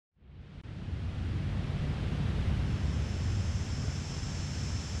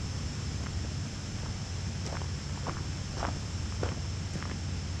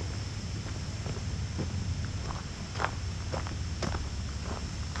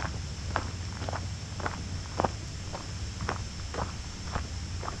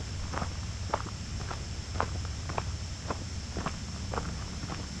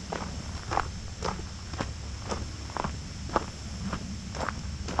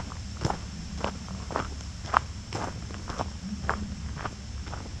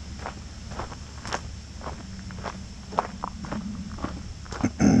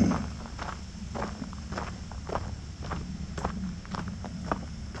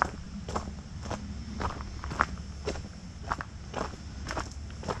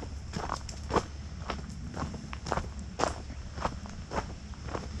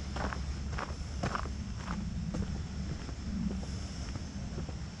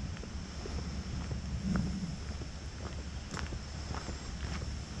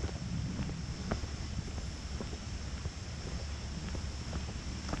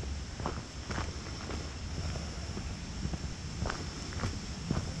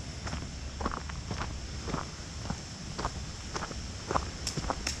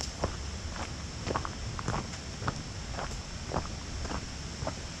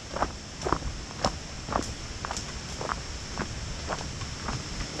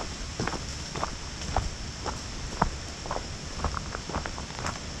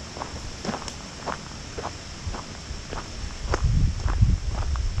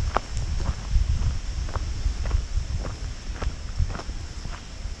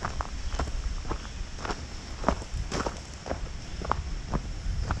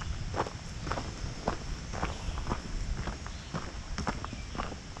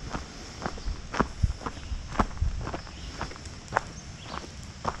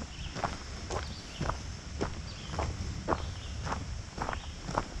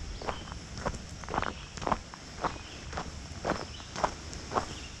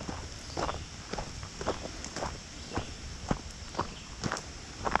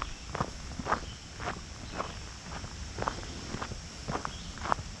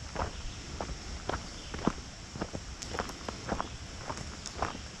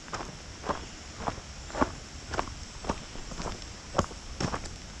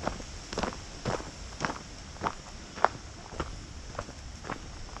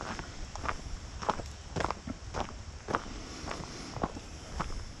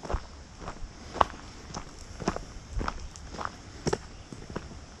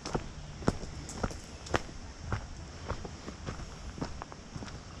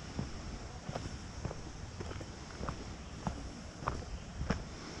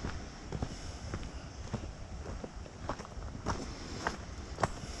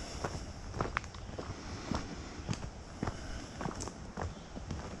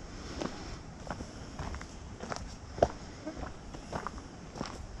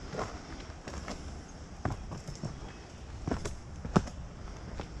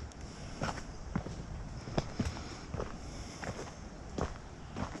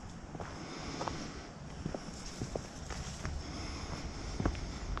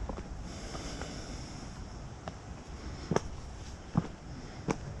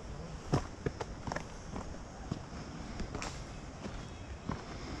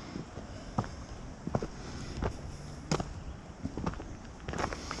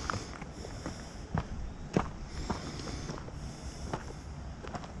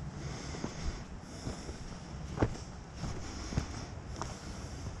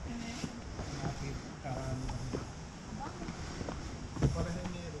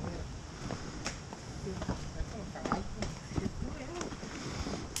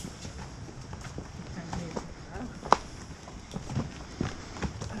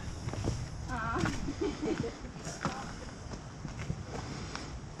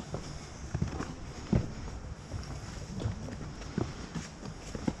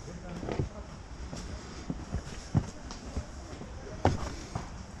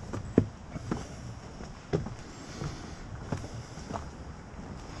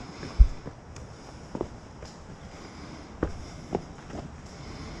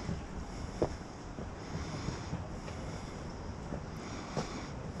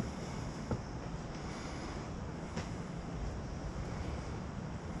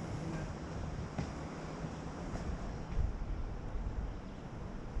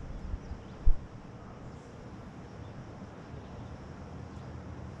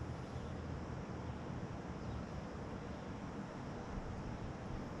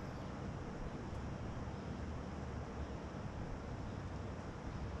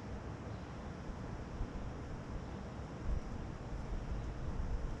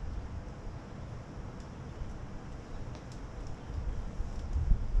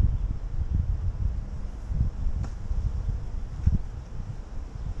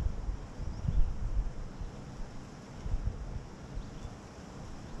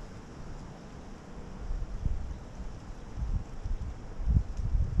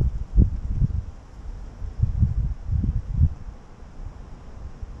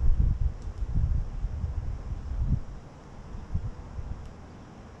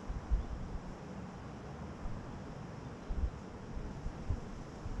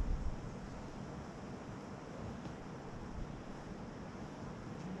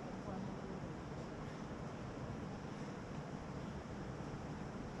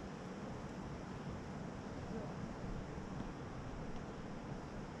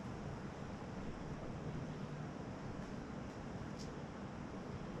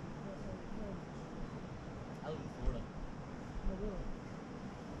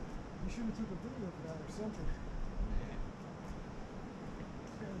should have took a video of that or something.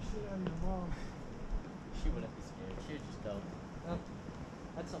 Scare the shit out of your mom. She wouldn't be scared. She would just go. Oh,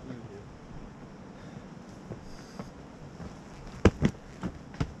 that's something you would do.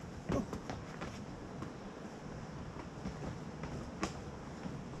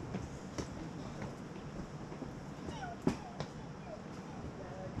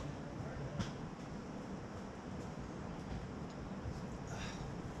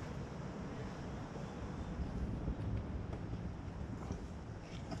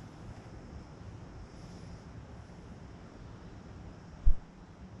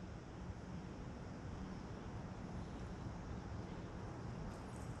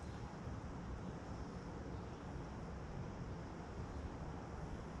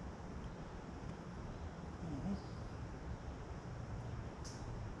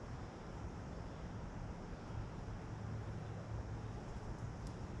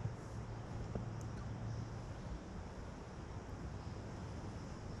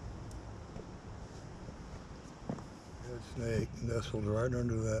 Snake nestled right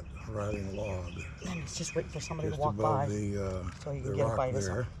under that rotting log. And it's just waiting for somebody Just to walk by. above So you the can get a rock bite of there.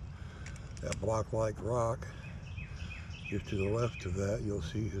 something. That block-like rock. Just to the left of that, you'll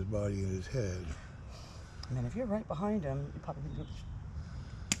see his body and his head. And then if you're right behind him, you probably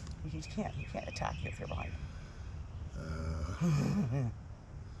he can't attack you if you're behind him.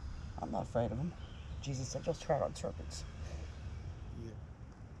 I'm not afraid of him. Jesus said, "Just tread on serpents." Yeah.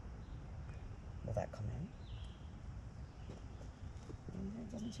 Will that come in?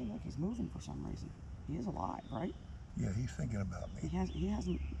 It doesn't seem like he's moving for some reason. He is alive, right? Yeah, he's thinking about me. He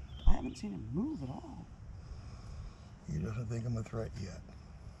hasn't. I haven't seen him move at all. He doesn't think I'm a threat yet.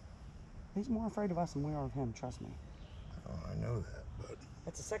 He's more afraid of us than we are of him. Trust me. Oh, I know that, but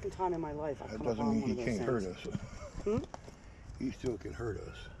That's the second time in my life I've that come doesn't upon mean one he of those can't hurt things. us. He still can hurt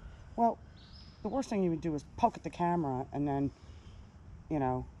us. Well, the worst thing you would do is poke at the camera, and then,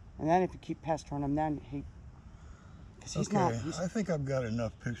 and then if you keep pestering him, then because he's not. I think I've got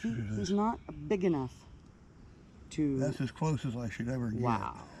enough pictures of this. He's not big enough to. That's as close as I should ever get.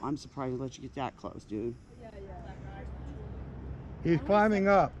 Wow, I'm surprised he let you get that close, dude. He's climbing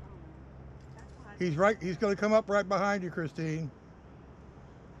up. He's right. He's going to come up right behind you, Christine.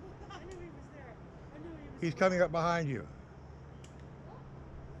 I knew he was there. I knew he was He's coming up behind you. Oh,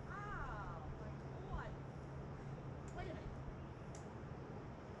 my God. Wait a minute.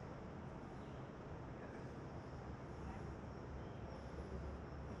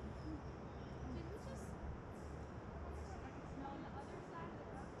 Did he just... I can smell on the other side of the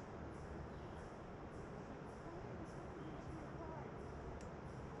road.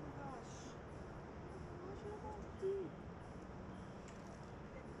 Oh, my gosh. What you about to do?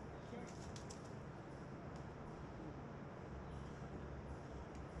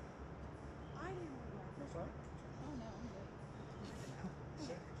 I didn't know. Oh no, I'm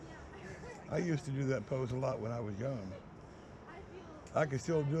good. I used to do that pose a lot when I was young. I feel I can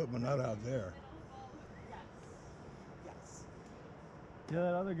still do it, but not out there. Yes. Yeah,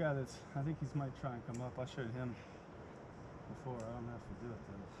 that other guy I think he might try and come up. I showed him before. I don't have to do it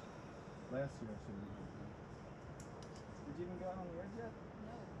though. Last year I showed him. Did you even go out on the edge yet?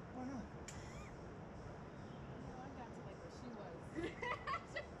 no. Why not? No, I got to like where she was.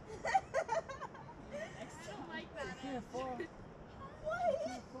 I don't like that. You can't fall. What? You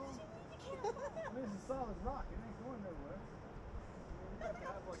can't fall. I mean, it's a solid rock. It ain't going nowhere. You have to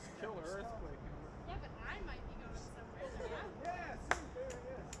have like a killer earthquake. Yeah, but I might be going somewhere. Yeah. Yeah, see, there it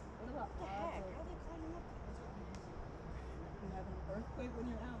is. What about What the heck? How are they climbing up? you have an earthquake when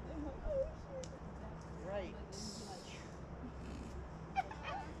you're out there? Like, oh shit. Right.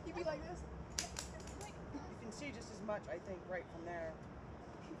 You'd be like this. You can see just as much, I think, right from there,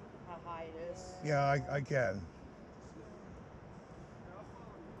 how high it is. Yeah, I can.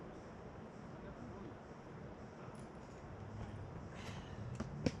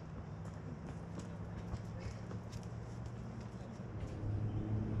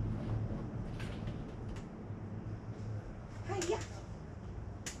 Hey, yeah.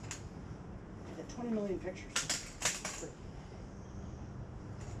 I got 20 million pictures.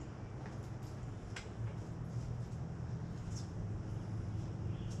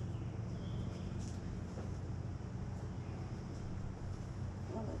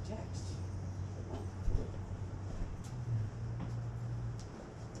 Well, that text.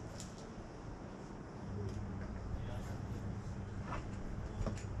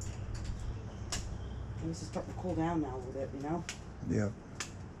 And this is starting to cool down now a little bit, Yeah.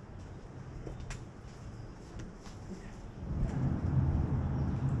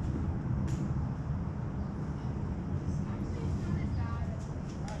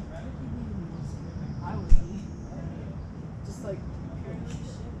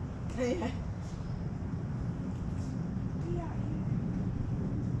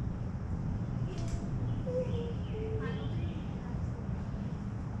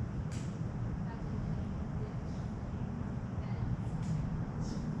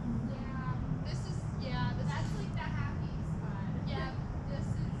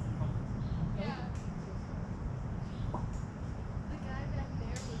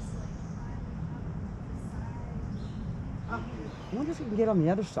 I wonder if you can get on the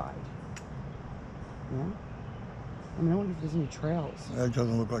other side. Yeah? I mean, I wonder if there's any trails. That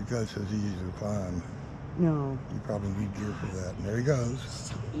doesn't look like that's as easy to climb. No. You probably need gear for that. And there he goes. It's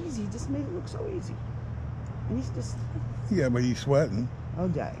so easy. He just made it look so easy. And he's just... Yeah, but he's sweating. Oh,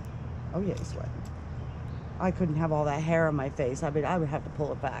 dang. Oh, yeah, he's sweating. I couldn't have all that hair on my face. I mean, I would have to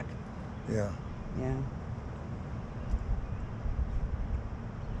pull it back. Yeah. Yeah.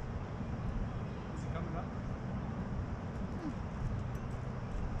 Is he coming up?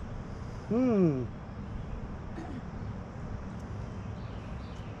 Hmm.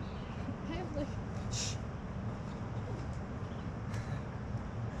 I have like. Shh.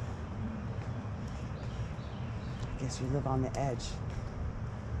 I guess you live on the edge.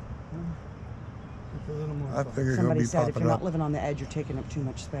 It's a little more. I figure he'll Somebody be said if popping you're up. not living on the edge, you're taking up too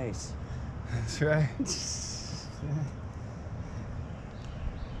much space. That's right.